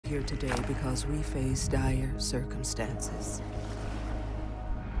here today because we face dire circumstances.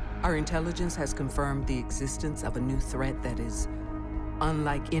 Our intelligence has confirmed the existence of a new threat that is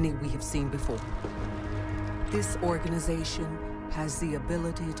unlike any we have seen before. This organization has the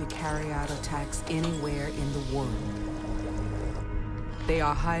ability to carry out attacks anywhere in the world. They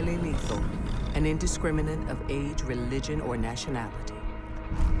are highly lethal and indiscriminate of age, religion, or nationality.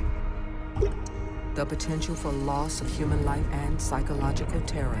 The potential for loss of human life and psychological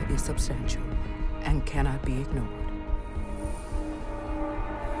terror is substantial and cannot be ignored.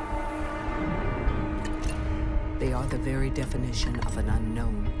 They are the very definition of an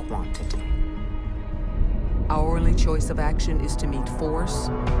unknown quantity. Our only choice of action is to meet force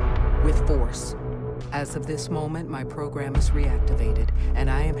with force. As of this moment, my program is reactivated, and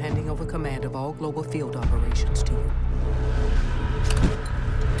I am handing over command of all global field operations to you.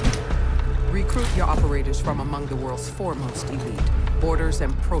 Recruit your operators from among the world's foremost elite. Borders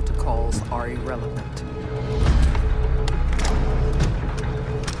and protocols are irrelevant.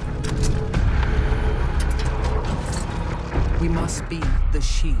 We must be the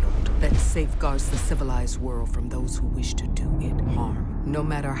shield that safeguards the civilized world from those who wish to do it harm. No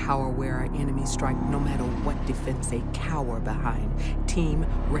matter how or where our enemies strike, no matter what defense they cower behind, Team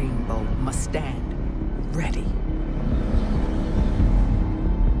Rainbow must stand ready.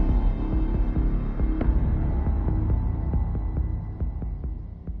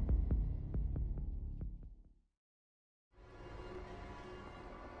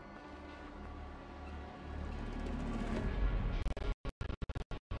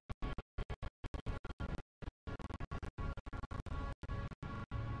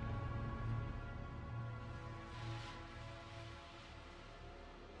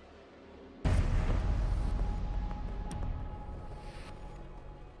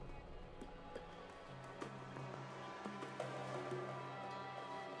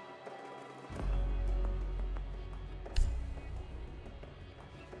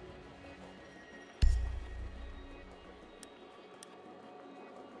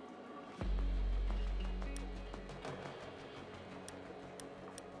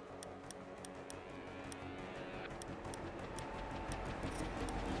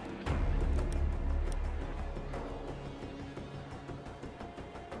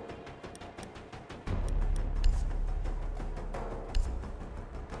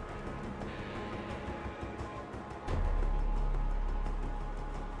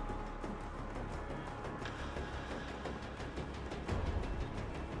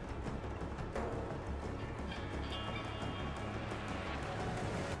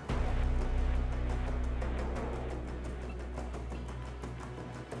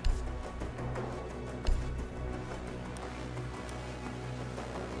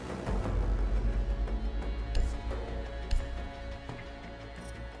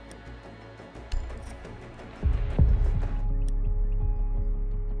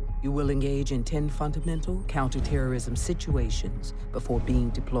 You will engage in 10 fundamental counterterrorism situations before being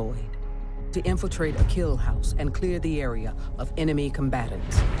deployed. To infiltrate a kill house and clear the area of enemy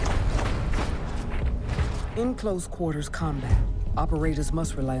combatants. In close quarters combat, operators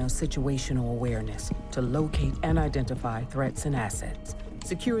must rely on situational awareness to locate and identify threats and assets.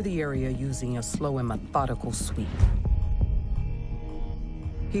 Secure the area using a slow and methodical sweep.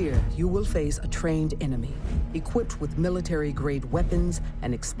 Here, you will face a trained enemy, equipped with military-grade weapons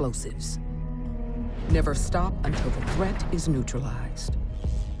and explosives. Never stop until the threat is neutralized.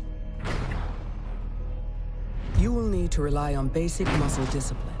 You will need to rely on basic muscle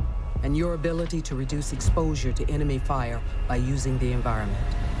discipline and your ability to reduce exposure to enemy fire by using the environment.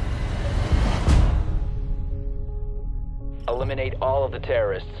 Eliminate all of the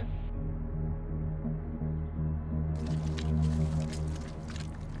terrorists.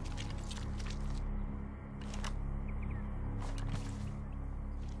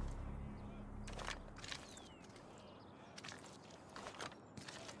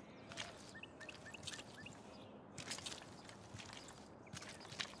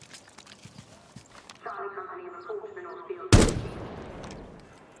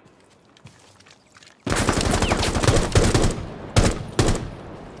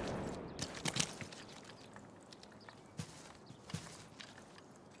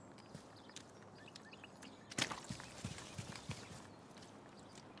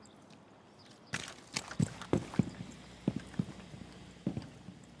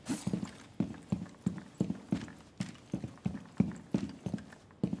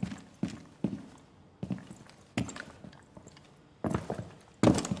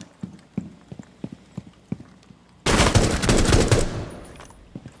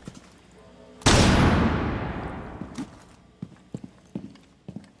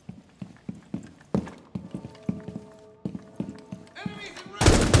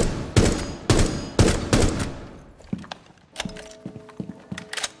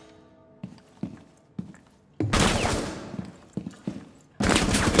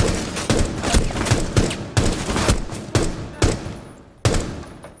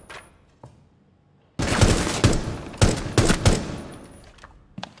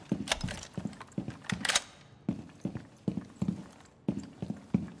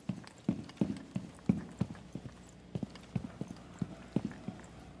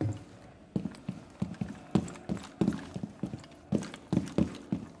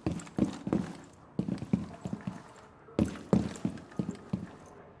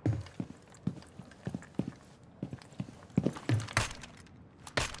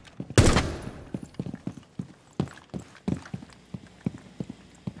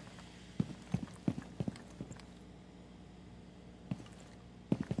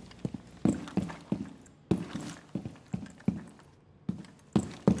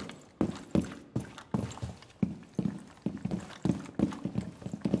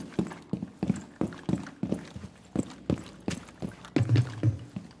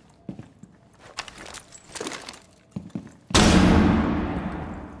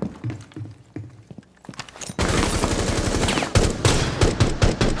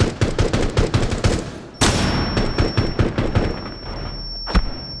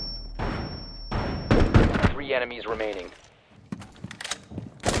 enemies remaining.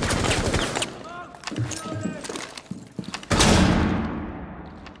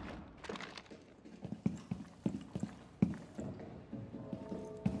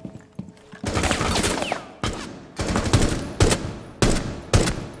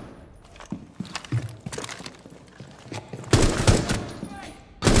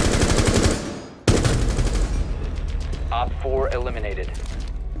 Op 4 eliminated.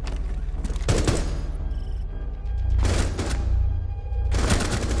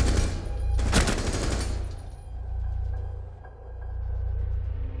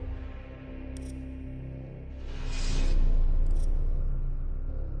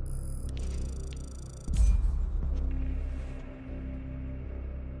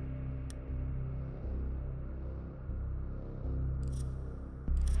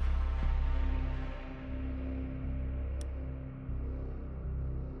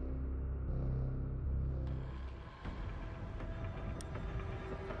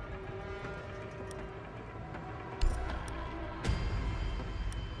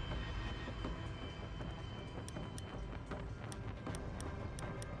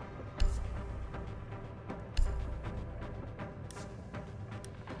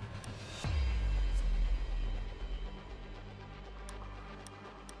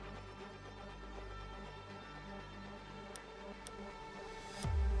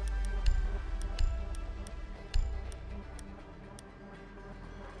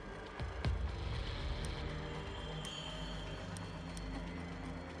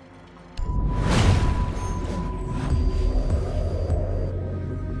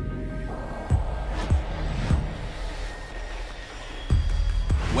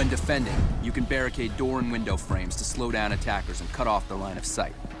 When defending, you can barricade door and window frames to slow down attackers and cut off their line of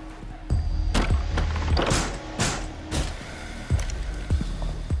sight.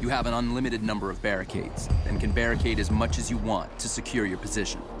 You have an unlimited number of barricades, and can barricade as much as you want to secure your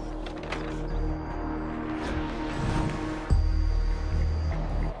position.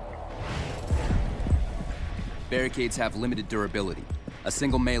 Barricades have limited durability. A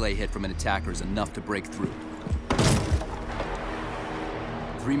single melee hit from an attacker is enough to break through.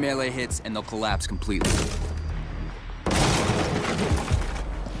 3 melee hits and they'll collapse completely.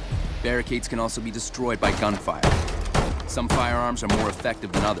 Barricades can also be destroyed by gunfire. Some firearms are more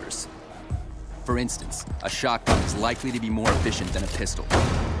effective than others. For instance, a shotgun is likely to be more efficient than a pistol.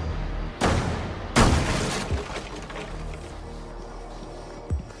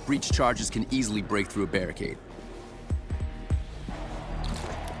 Breach charges can easily break through a barricade.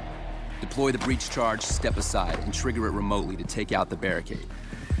 Deploy the breach charge, step aside, and trigger it remotely to take out the barricade.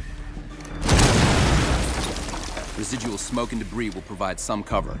 Residual smoke and debris will provide some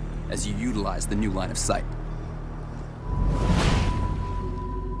cover as you utilize the new line of sight.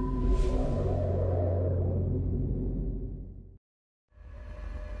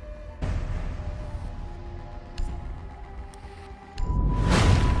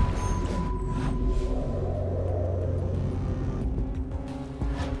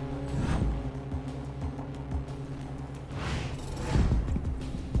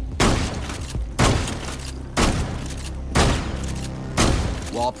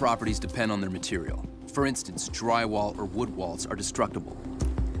 Wall properties depend on their material. For instance, drywall or wood walls are destructible.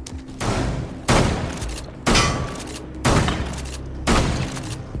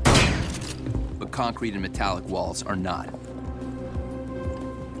 But concrete and metallic walls are not.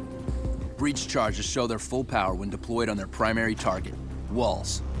 Breach charges show their full power when deployed on their primary target,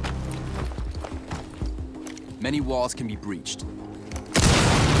 walls. Many walls can be breached.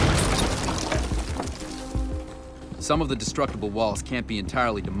 Some of the destructible walls can't be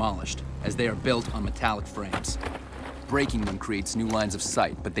entirely demolished, as they are built on metallic frames. Breaking them creates new lines of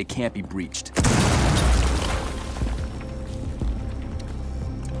sight, but they can't be breached.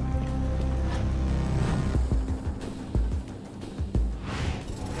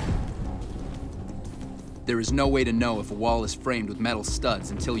 There is no way to know if a wall is framed with metal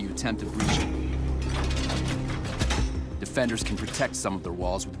studs until you attempt to breach it. Defenders can protect some of their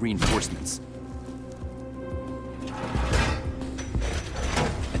walls with reinforcements.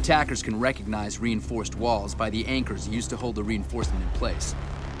 Attackers can recognize reinforced walls by the anchors used to hold the reinforcement in place.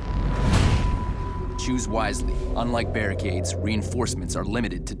 Choose wisely. Unlike barricades, reinforcements are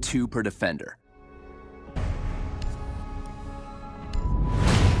limited to 2 per defender.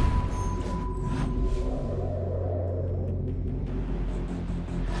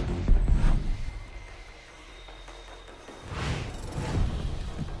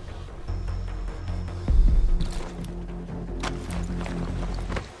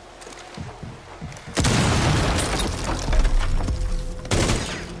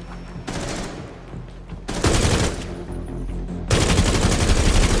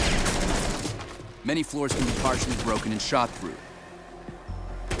 Many floors can be partially broken and shot through.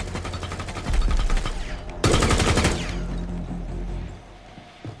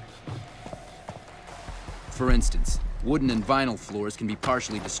 For instance, wooden and vinyl floors can be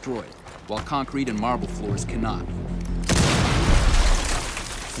partially destroyed, while concrete and marble floors cannot.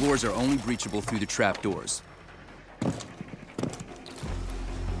 Floors are only breachable through the trapdoors.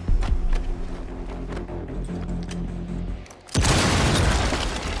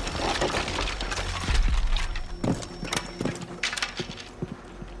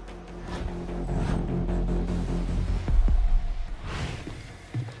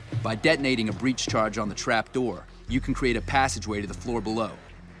 By detonating a breach charge on the trapdoor, you can create a passageway to the floor below.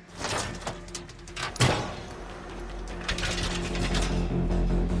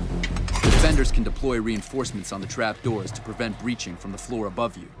 Defenders can deploy reinforcements on the trapdoors to prevent breaching from the floor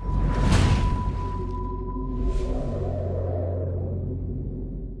above you.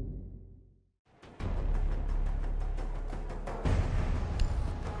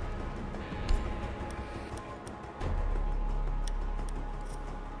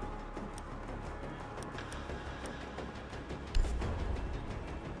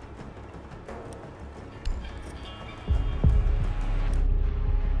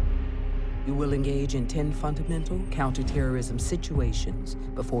 You will engage in 10 fundamental counterterrorism situations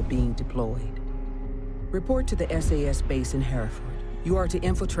before being deployed. Report to the SAS base in Hereford. You are to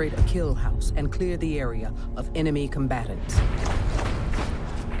infiltrate a kill house and clear the area of enemy combatants.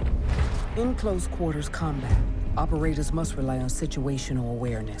 In close quarters combat, operators must rely on situational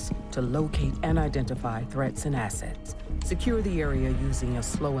awareness to locate and identify threats and assets. Secure the area using a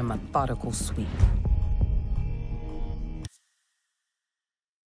slow and methodical sweep.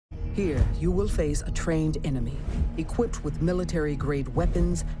 Here, you will face a trained enemy, equipped with military-grade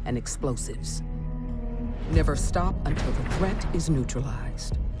weapons and explosives. Never stop until the threat is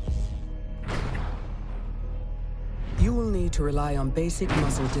neutralized. You will need to rely on basic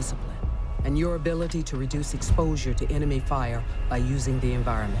muscle discipline and your ability to reduce exposure to enemy fire by using the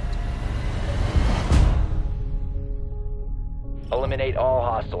environment. Eliminate all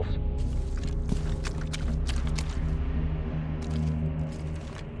hostiles.